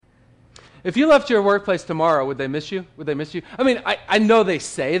If you left your workplace tomorrow, would they miss you? Would they miss you? I mean, I know they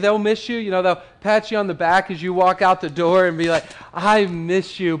say they'll miss you. You know, they'll pat you on the back as you walk out the door and be like, I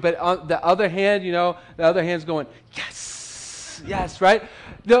miss you. But on the other hand, you know, the other hand's going, yes, right?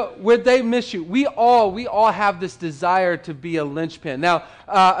 Would they miss you? We all have this desire to be a linchpin. Now,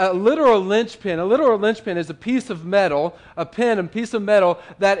 a literal linchpin is a piece of metal, a piece of metal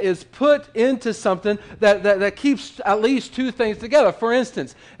that is put into something that keeps at least two things together. For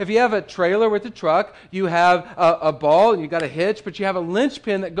instance, if you have a trailer with a truck, you have a ball and you got a hitch, but you have a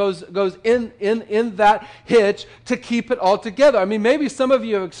linchpin that goes in that hitch to keep it all together. I mean, maybe some of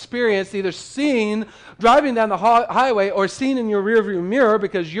you have experienced either seen driving down the highway or seen in your rearview mirror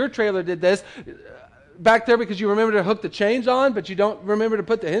because your trailer did this back there because you remember to hook the chains on, but you don't remember to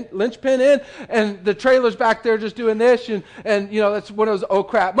put the linchpin in, and the trailer's back there just doing this, and you know, that's one of those oh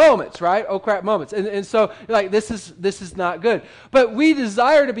crap moments, right? Oh crap moments. And so you're like, this is not good. But we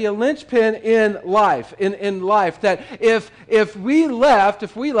desire to be a linchpin in life, in life, that if we left,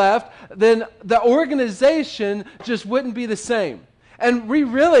 then the organization just wouldn't be the same. And we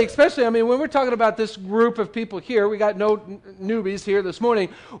really, especially, I mean, when we're talking about this group of people here, we got no newbies here this morning,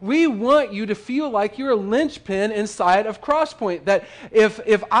 we want you to feel like you're a linchpin inside of Crosspoint. That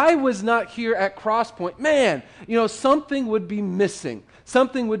if I was not here at Crosspoint, man, you know, something would be missing.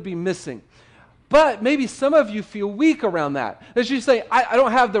 Something would be missing. But maybe some of you feel weak around that. As you say, I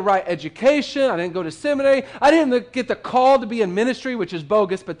don't have the right education, I didn't go to seminary, I didn't get the call to be in ministry, which is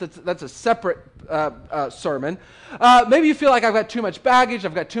bogus, but that's a separate sermon. Maybe you feel like I've got too much baggage,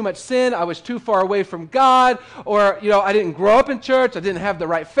 I've got too much sin, I was too far away from God, or you know, I didn't grow up in church, I didn't have the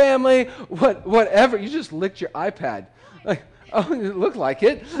right family, whatever. You just licked your iPad. Like, oh, it looked like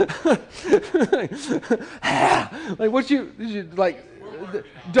it. Like what did you like?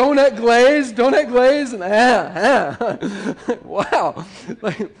 Donut glaze, and wow.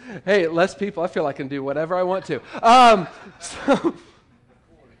 Like, hey, less people, I feel I can do whatever I want to. So,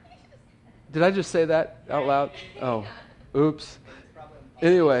 did I just say that out loud? Oh, oops.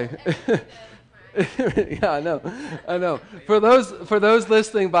 Anyway, yeah, I know. For those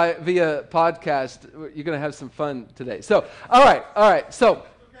listening via podcast, you're going to have some fun today. So, all right. So,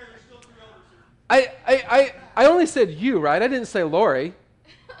 I only said you, right? I didn't say Lori.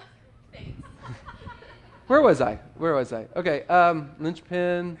 Where was I? Okay,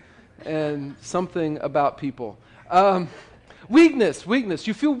 linchpin and something about people. Weakness.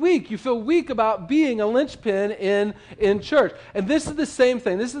 You feel weak. You feel weak about being a linchpin in church. And this is the same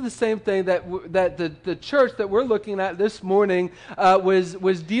thing. This is the same thing that the church that we're looking at this morning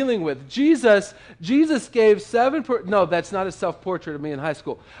was dealing with. Jesus gave no, that's not a self-portrait of me in high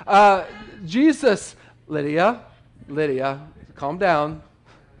school. Jesus, Lydia, calm down.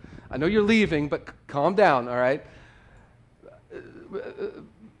 I know you're leaving, but calm down, all right?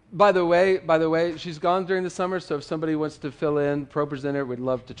 By the way, she's gone during the summer, so if somebody wants to fill in, ProPresenter, we'd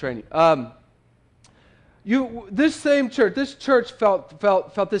love to train you. This church felt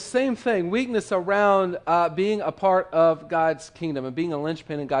the same thing, weakness around being a part of God's kingdom and being a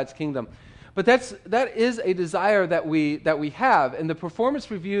linchpin in God's kingdom. But that is a desire that we have, and the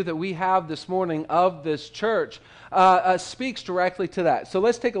performance review that we have this morning of this church speaks directly to that. So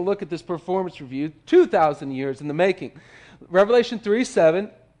let's take a look at this performance review, 2,000 years in the making. Revelation 3:7.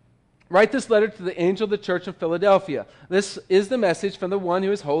 Write this letter to the angel of the church in Philadelphia. This is the message from the one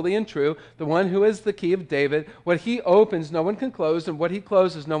who is holy and true, the one who is the key of David. What he opens, no one can close, and what he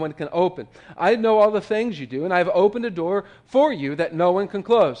closes, no one can open. I know all the things you do, and I have opened a door for you that no one can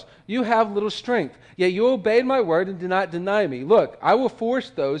close. You have little strength, yet you obeyed my word and did not deny me. Look, I will force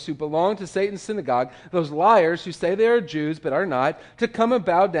those who belong to Satan's synagogue, those liars who say they are Jews but are not, to come and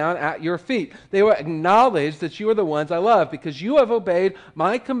bow down at your feet. They will acknowledge that you are the ones I love, because you have obeyed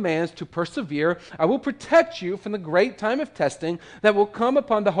my commands to persevere. I will protect you from the great time of testing that will come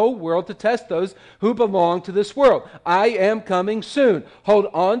upon the whole world to test those who belong to this world. I am coming soon. Hold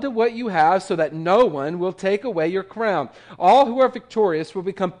on to what you have so that no one will take away your crown. All who are victorious will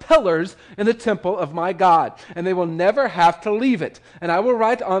become pillars in the temple of my God, and they will never have to leave it. And I will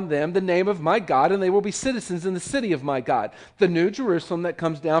write on them the name of my God, and they will be citizens in the city of my God, the new Jerusalem that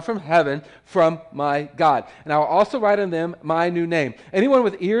comes down from heaven from my God. And I will also write on them my new name. Anyone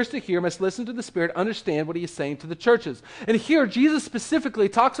with ears to hear must listen to the Spirit, understand what he is saying to the churches. And here, Jesus specifically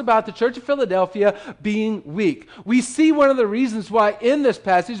talks about the church of Philadelphia being weak. We see one of the reasons why in this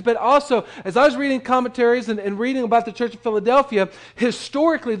passage, but also as I was reading commentaries and reading about the church of Philadelphia,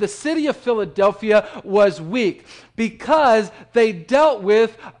 historically the city of Philadelphia was weak because they dealt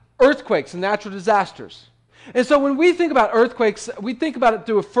with earthquakes and natural disasters. And so when we think about earthquakes, we think about it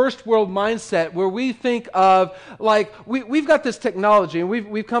through a first world mindset where we think of, like, we've got this technology, and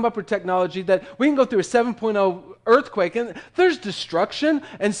we've come up with technology that we can go through a 7.0 earthquake, and there's destruction,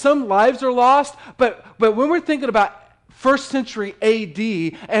 and some lives are lost, but when we're thinking about first century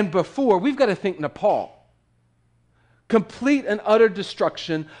AD and before, we've got to think Nepal. Complete and utter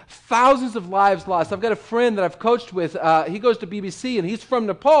destruction, thousands of lives lost. I've got a friend that I've coached with. He goes to BBC, and he's from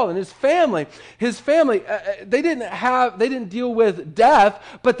Nepal. And his family, they didn't deal with death,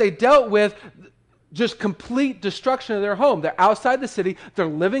 but they dealt with just complete destruction of their home. They're outside the city. They're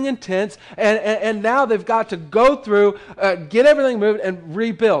living in tents, and now they've got to go through, get everything moved, and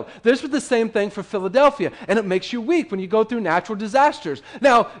rebuild. This was the same thing for Philadelphia, and it makes you weak when you go through natural disasters.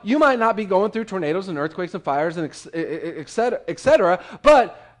 Now, you might not be going through tornadoes and earthquakes and fires and et cetera,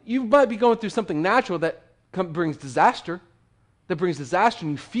 but you might be going through something natural that brings disaster.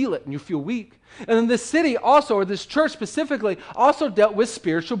 And you feel it, and you feel weak. And then this city also, or this church specifically, also dealt with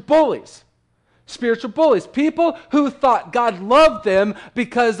spiritual bullies. Spiritual bullies, people who thought God loved them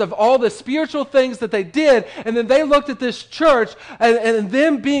because of all the spiritual things that they did, and then they looked at this church and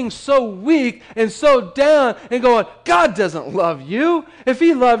them being so weak and so down and going, God doesn't love you. If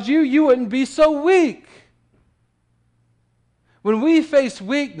he loved you, you wouldn't be so weak. When we face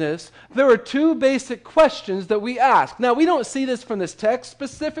weakness, there are two basic questions that we ask. Now, we don't see this from this text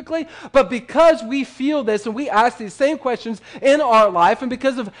specifically, but because we feel this and we ask these same questions in our life, and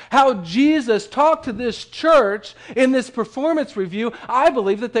because of how Jesus talked to this church in this performance review, I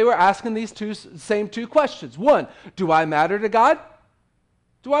believe that they were asking these same two questions. One, do I matter to God?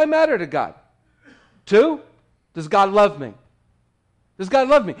 Do I matter to God? Two, does God love me? Does God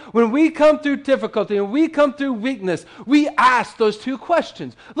love me? When we come through difficulty and we come through weakness, we ask those two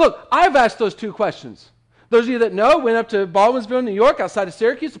questions. Look, I've asked those two questions. Those of you that know, went up to Baldwinsville, New York, outside of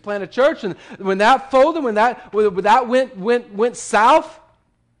Syracuse to plant a church, and when that folded, when that went south,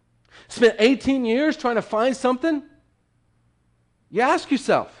 spent 18 years trying to find something, you ask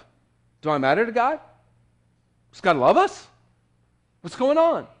yourself, do I matter to God? Does God love us? What's going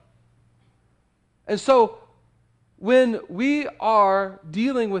on? And so, when we are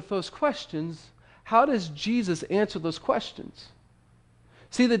dealing with those questions, how does Jesus answer those questions?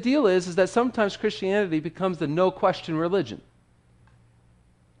 See, the deal is that sometimes Christianity becomes the no-question religion.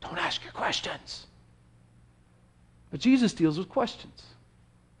 Don't ask your questions. But Jesus deals with questions.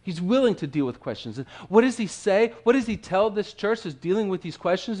 He's willing to deal with questions. And what does he say? What does he tell this church that's dealing with these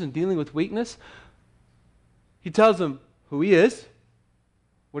questions and dealing with weakness? He tells them who he is,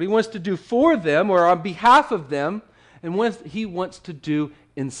 what he wants to do for them or on behalf of them, and what he wants to do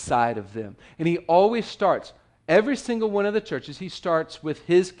inside of them. And he always starts, every single one of the churches, he starts with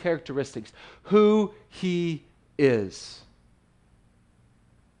his characteristics, who he is.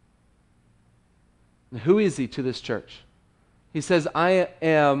 And who is he to this church? He says, I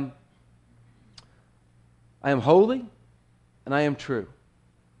am holy and I am true.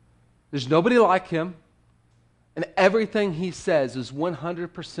 There's nobody like him, and everything he says is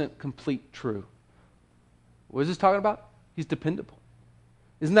 100% complete true. What is this talking about? He's dependable.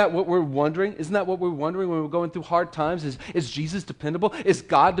 Isn't that what we're wondering? Isn't that what we're wondering when we're going through hard times? Is Jesus dependable? Is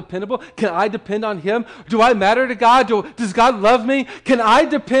God dependable? Can I depend on him? Do I matter to God? Does God love me? Can I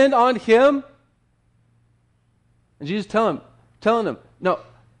depend on him? And Jesus telling him, no,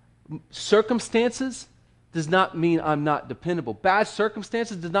 circumstances does not mean I'm not dependable. Bad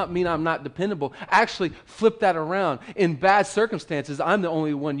circumstances does not mean I'm not dependable. Actually, flip that around. In bad circumstances, I'm the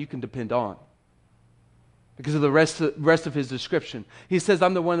only one you can depend on. Because of the rest of his description. He says,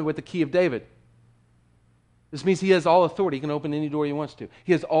 I'm the one with the key of David. This means he has all authority. He can open any door he wants to.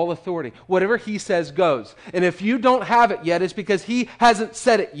 He has all authority. Whatever he says goes. And if you don't have it yet, it's because he hasn't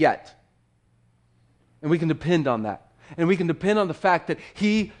said it yet. And we can depend on that. And we can depend on the fact that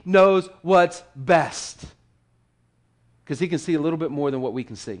he knows what's best. Because he can see a little bit more than what we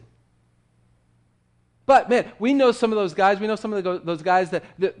can see. But, man, we know some of those guys. We know some of those guys that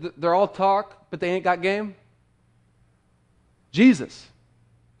they're all talk, but they ain't got game. Jesus,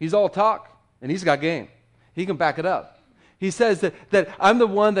 he's all talk, and he's got game. He can back it up. He says that I'm the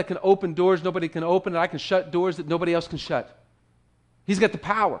one that can open doors nobody can open, and I can shut doors that nobody else can shut. He's got the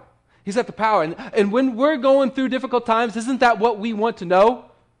power. He's got the power. And when we're going through difficult times, isn't that what we want to know?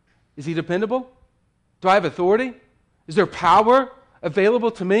 Is he dependable? Do I have authority? Is there power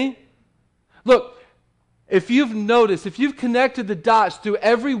available to me? Look, if you've noticed, if you've connected the dots through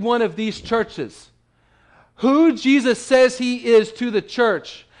every one of these churches, who Jesus says he is to the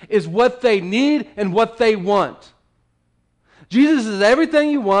church is what they need and what they want. Jesus is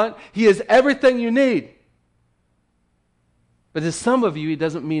everything you want. He is everything you need. But to some of you, he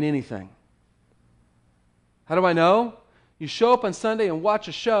doesn't mean anything. How do I know? You show up on Sunday and watch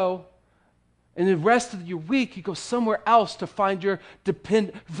a show, and the rest of your week you go somewhere else to find your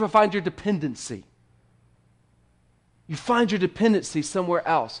dependency. You find your dependency somewhere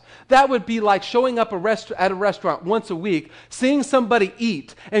else. That would be like showing up at a restaurant once a week, seeing somebody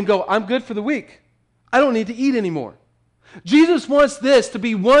eat, and go, I'm good for the week. I don't need to eat anymore. Jesus wants this to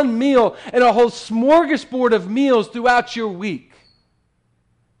be one meal and a whole smorgasbord of meals throughout your week.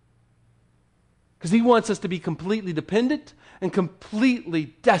 Because he wants us to be completely dependent and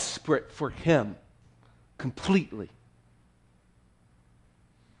completely desperate for him. Completely.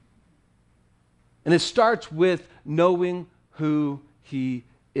 And it starts with knowing who he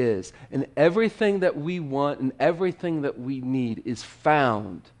is. And everything that we want and everything that we need is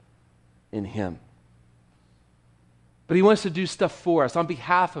found in him. But he wants to do stuff for us, on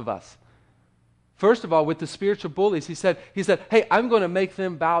behalf of us. First of all, with the spiritual bullies, he said, hey, I'm going to make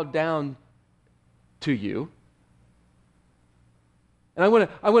them bow down to you. And I'm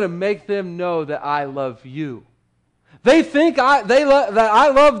going to make them know that I love you. They think that I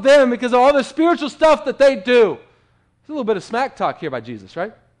love them because of all the spiritual stuff that they do. There's a little bit of smack talk here by Jesus,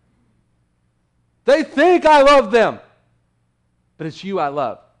 right? They think I love them, but it's you I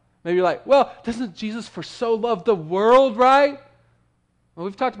love. Maybe you're like, well, doesn't Jesus for so love the world, right? Well,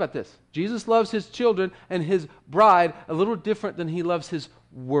 we've talked about this. Jesus loves his children and his bride a little different than he loves his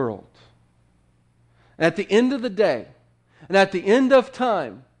world. And at the end of the day, and at the end of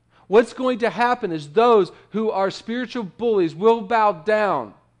time, what's going to happen is those who are spiritual bullies will bow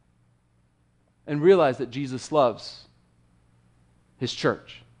down and realize that Jesus loves his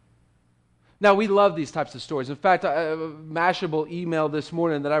church. Now, we love these types of stories. In fact, a Mashable email this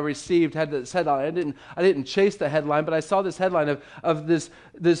morning that I received had this headline. I didn't chase the headline, but I saw this headline of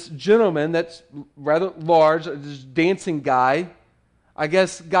this gentleman that's rather large, this dancing guy, I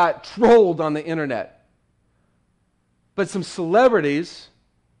guess got trolled on the internet. But some celebrities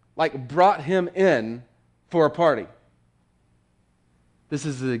brought him in for a party. This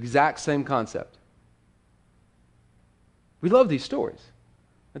is the exact same concept. We love these stories.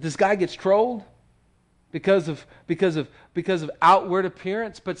 That this guy gets trolled because of outward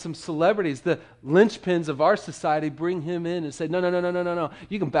appearance, but some celebrities, the linchpins of our society, bring him in and say, no.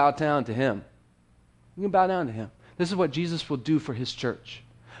 You can bow down to him. You can bow down to him. This is what Jesus will do for his church.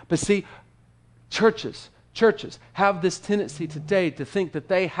 But see, churches have this tendency today to think that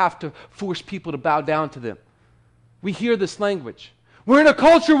they have to force people to bow down to them. We hear this language. We're in a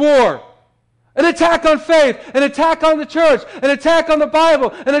culture war. An attack on faith, an attack on the church, an attack on the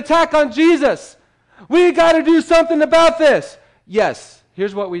Bible, an attack on Jesus. We got to do something about this. Yes,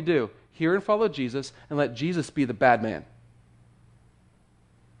 here's what we do. Hear and follow Jesus and let Jesus be the bad man.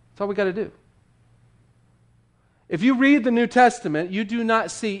 That's all we got to do. If you read the New Testament, you do not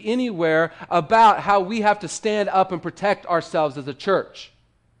see anywhere about how we have to stand up and protect ourselves as a church.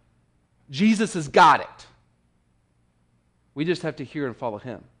 Jesus has got it. We just have to hear and follow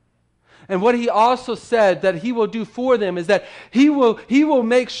him. And what he also said that he will do for them is that he will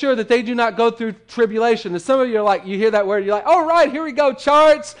make sure that they do not go through tribulation. And some of you are like, you hear that word, you're like, all right, here we go,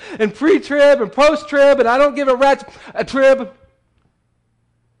 charts and pre-trib and post-trib, and I don't give a rat's a trib.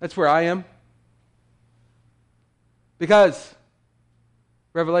 That's where I am. Because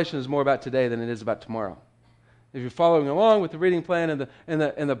Revelation is more about today than it is about tomorrow. If you're following along with the reading plan and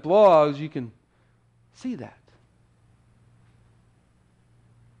the blogs, you can see that.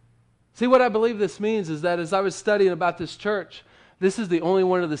 See, what I believe this means is that as I was studying about this church, this is the only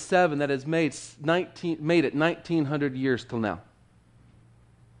one of the seven that has made it 1,900 years till now.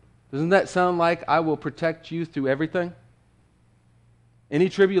 Doesn't that sound like I will protect you through everything? Any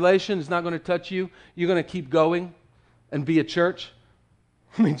tribulation is not going to touch you. You're going to keep going and be a church.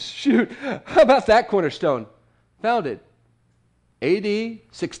 I mean, shoot, how about that Cornerstone? Founded AD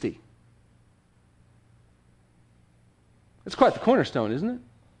 60. It's quite the cornerstone, isn't it?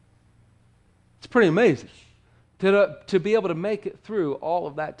 It's pretty amazing to be able to make it through all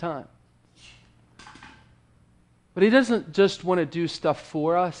of that time. But he doesn't just want to do stuff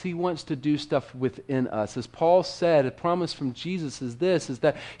for us. He wants to do stuff within us. As Paul said, a promise from Jesus is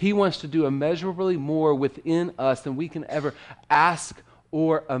that he wants to do immeasurably more within us than we can ever ask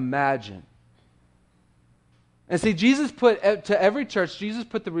or imagine. And see, to every church, Jesus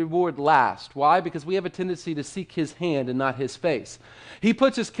put the reward last. Why? Because we have a tendency to seek his hand and not his face. He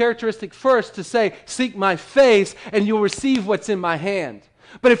puts his characteristic first to say, seek my face and you'll receive what's in my hand.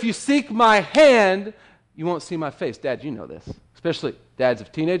 But if you seek my hand, you won't see my face. Dad, you know this. Especially dads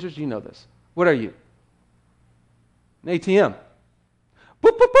of teenagers, you know this. What are you? An ATM.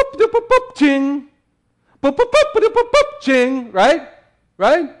 Boop, boop, boop, boop, boop, boop, ching. Boop, boop, boop, boop, boop, boop, ching.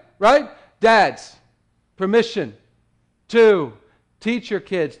 Right? Dads. permission. 2, teach your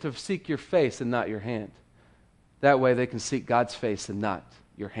kids to seek your face and not your hand. That way they can seek God's face and not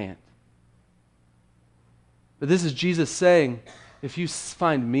your hand. But this is Jesus saying, if you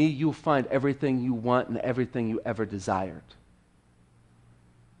find me, you'll find everything you want and everything you ever desired.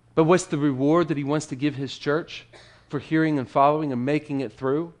 But what's the reward that he wants to give his church for hearing and following and making it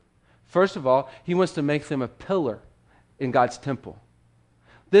through? First of all, he wants to make them a pillar in God's temple.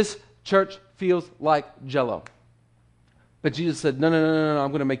 This church feels like Jell-O. But Jesus said, no,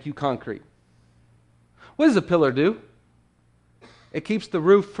 I'm going to make you concrete. What does a pillar do? It keeps the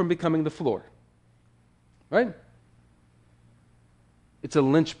roof from becoming the floor. Right? It's a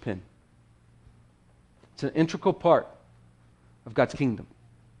linchpin. It's an integral part of God's kingdom.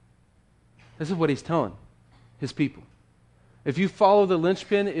 This is what he's telling his people. If you follow the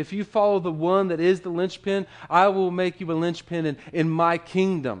linchpin, if you follow the one that is the linchpin, I will make you a linchpin in my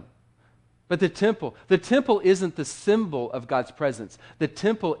kingdom. But the temple isn't the symbol of God's presence. The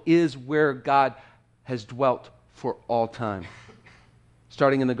temple is where God has dwelt for all time,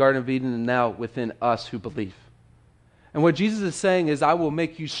 starting in the Garden of Eden and now within us who believe. And what Jesus is saying is, I will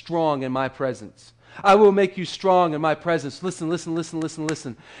make you strong in my presence. I will make you strong in my presence.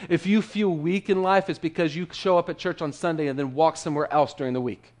 Listen. If you feel weak in life, it's because you show up at church on Sunday and then walk somewhere else during the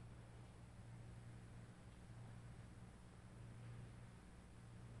week.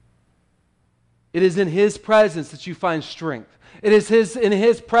 It is in his presence that you find strength. It is in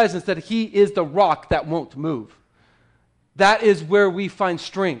his presence that he is the rock that won't move. That is where we find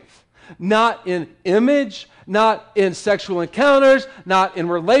strength. Not in image, not in sexual encounters, not in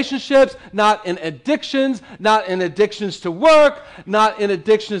relationships, not in addictions to work, not in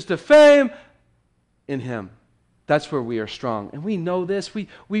addictions to fame. In him. That's where we are strong. And we know this. We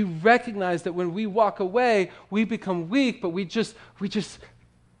recognize that when we walk away, we become weak, but we just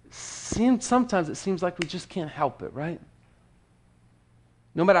sometimes it seems like we just can't help it, right?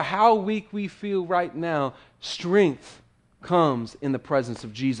 No matter how weak we feel right now, strength comes in the presence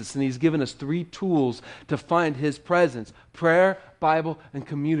of Jesus. And he's given us 3 tools to find his presence: prayer, Bible, and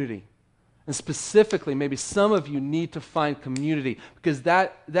community. And specifically, maybe some of you need to find community, because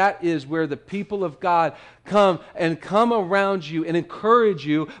that is where the people of God come around you and encourage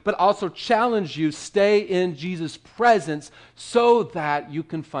you, but also challenge you. Stay in Jesus' presence so that you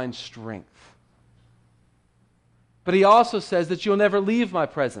can find strength. But he also says that you'll never leave my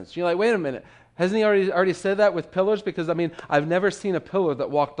presence. You're like, wait a minute. Hasn't he already said that with pillars? Because, I've never seen a pillar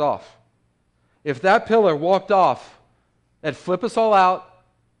that walked off. If that pillar walked off, it'd flip us all out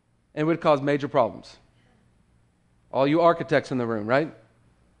and would cause major problems. All you architects in the room, right?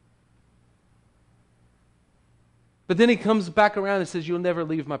 But then he comes back around and says, you'll never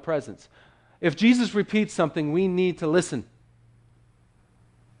leave my presence. If Jesus repeats something, we need to listen.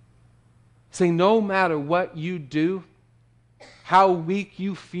 Saying, no matter what you do, how weak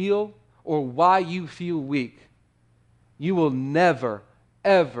you feel, or why you feel weak, you will never,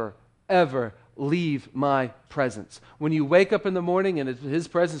 ever, ever leave my presence. When you wake up in the morning and his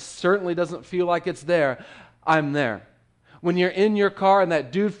presence certainly doesn't feel like it's there, I'm there. When you're in your car and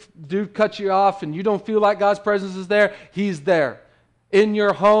that dude cuts you off and you don't feel like God's presence is there, he's there. In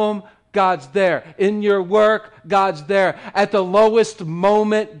your home, God's there. In your work, God's there. At the lowest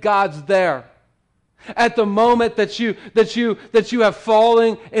moment, God's there. At the moment that you have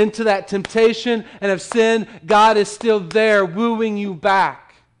fallen into that temptation and have sinned, God is still there wooing you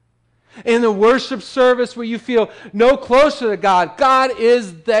back. In the worship service where you feel no closer to God, God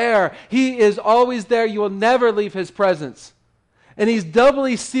is there. He is always there. You will never leave his presence. And he's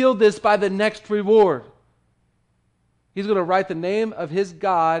doubly sealed this by the next reward. He's going to write the name of his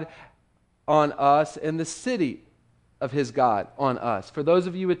God on us and the city of his God on us. For those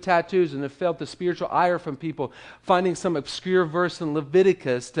of you with tattoos and have felt the spiritual ire from people finding some obscure verse in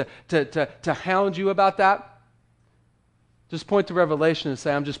Leviticus to hound you about that, just point to Revelation and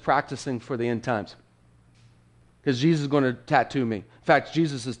say, I'm just practicing for the end times. Because Jesus is going to tattoo me. In fact,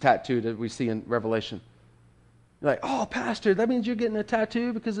 Jesus is tattooed, as we see in Revelation. You're like, oh, Pastor, that means you're getting a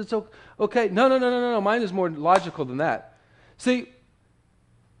tattoo because it's okay. No. Mine is more logical than that. See,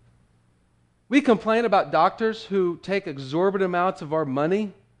 we complain about doctors who take exorbitant amounts of our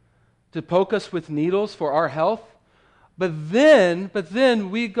money to poke us with needles for our health. But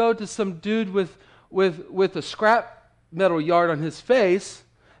then we go to some dude with a scrap metal yard on his face,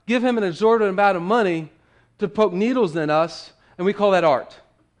 give him an exorbitant amount of money to poke needles in us, and we call that art.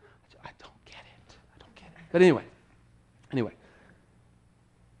 I don't get it. But anyway.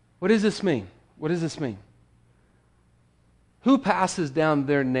 What does this mean? Who passes down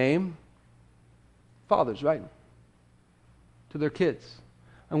their name? Fathers, right? To their kids.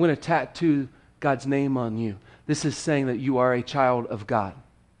 I'm going to tattoo God's name on you. This is saying that you are a child of God.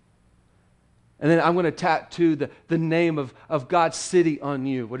 And then I'm going to tattoo the name of God's city on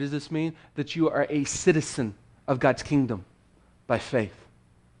you. What does this mean? That you are a citizen of God's kingdom by faith.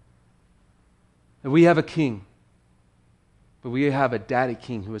 That we have a king, but we have a daddy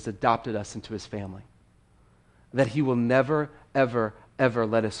king who has adopted us into his family. That he will never, ever, ever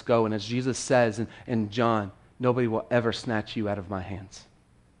let us go. And as Jesus says in John, nobody will ever snatch you out of my hands.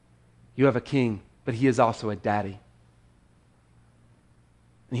 You have a king, but he is also a daddy.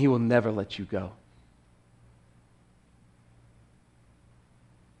 And he will never let you go.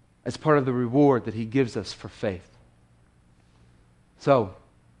 As part of the reward that he gives us for faith. So,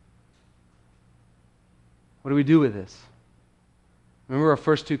 what do we do with this? Remember our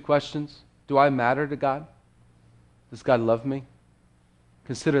first two questions? Do I matter to God? Does God love me?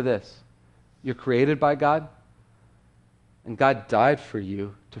 Consider this. You're created by God, and God died for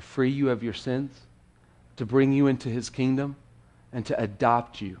you to free you of your sins, to bring you into his kingdom, and to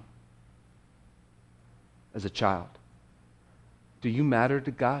adopt you as a child. Do you matter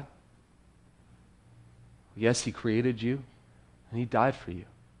to God? Yes, he created you, and he died for you.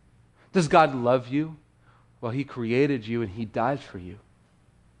 Does God love you? Well, he created you, and he died for you.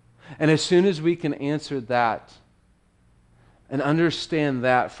 And as soon as we can answer that and understand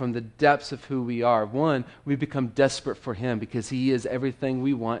that from the depths of who we are, one, we become desperate for him because he is everything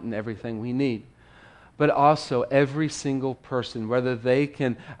we want and everything we need. But also every single person, whether they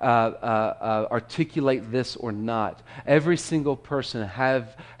can articulate this or not, every single person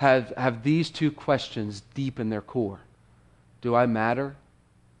have these two questions deep in their core. Do I matter?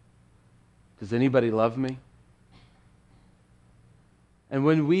 Does anybody love me? And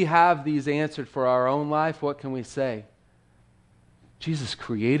when we have these answered for our own life, what can we say? Jesus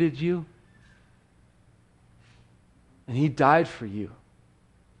created you, and he died for you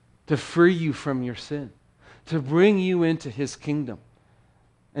to free you from your sin, to bring you into his kingdom,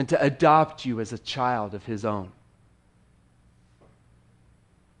 and to adopt you as a child of his own.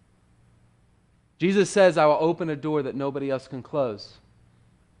 Jesus says, I will open a door that nobody else can close.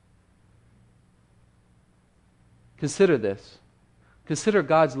 Consider this. Consider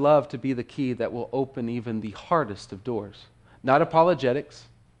God's love to be the key that will open even the hardest of doors. Not apologetics,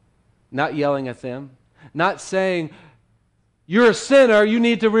 not yelling at them, not saying, you're a sinner, you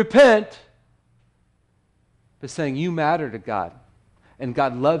need to repent, but saying you matter to God, and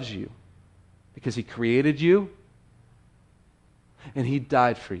God loves you because he created you, and he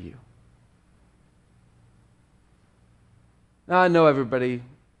died for you. Now, I know everybody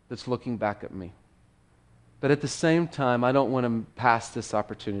that's looking back at me, but at the same time, I don't want to pass this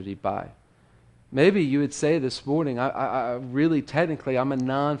opportunity by. Maybe you would say this morning, I really, technically, I'm a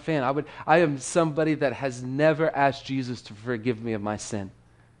non-fan. I am somebody that has never asked Jesus to forgive me of my sin.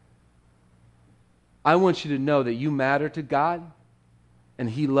 I want you to know that you matter to God, and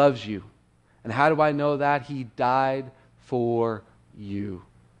he loves you. And how do I know that? He died for you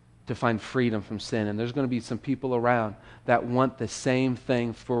to find freedom from sin. And there's going to be some people around that want the same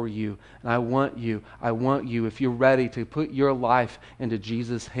thing for you. And I want you, if you're ready to put your life into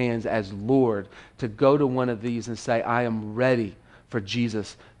Jesus' hands as Lord, to go to one of these and say, I am ready for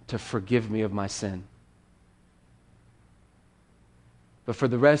Jesus to forgive me of my sin. But for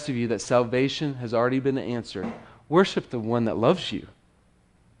the rest of you, that salvation has already been answered. Worship the one that loves you.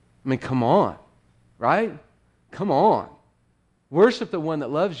 I mean, come on, right? Come on. Worship the one that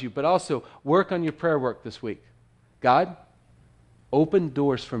loves you, but also work on your prayer work this week. God, open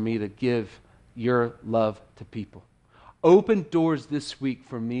doors for me to give your love to people. Open doors this week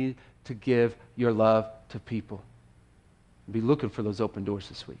for me to give your love to people. Be looking for those open doors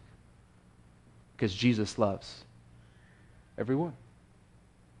this week. Because Jesus loves everyone.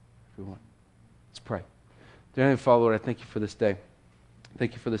 Everyone. Let's pray. Dear Heavenly Father, Lord, I thank you for this day.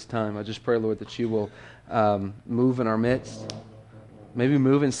 Thank you for this time. I just pray, Lord, that you will move in our midst. Maybe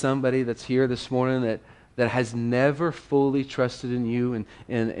move in somebody that's here this morning that has never fully trusted in you and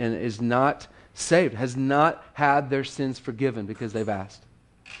is not saved, has not had their sins forgiven because they've asked.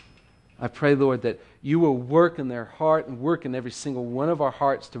 I pray, Lord, that you will work in their heart and work in every single one of our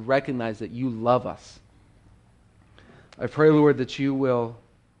hearts to recognize that you love us. I pray, Lord, that you will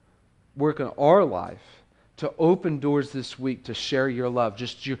work in our life to open doors this week to share your love,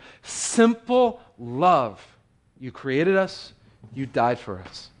 just your simple love. You created us. You died for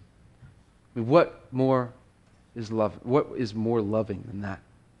us. I mean, what more is love? What is more loving than that?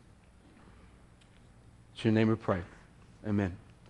 In your name we pray. Amen.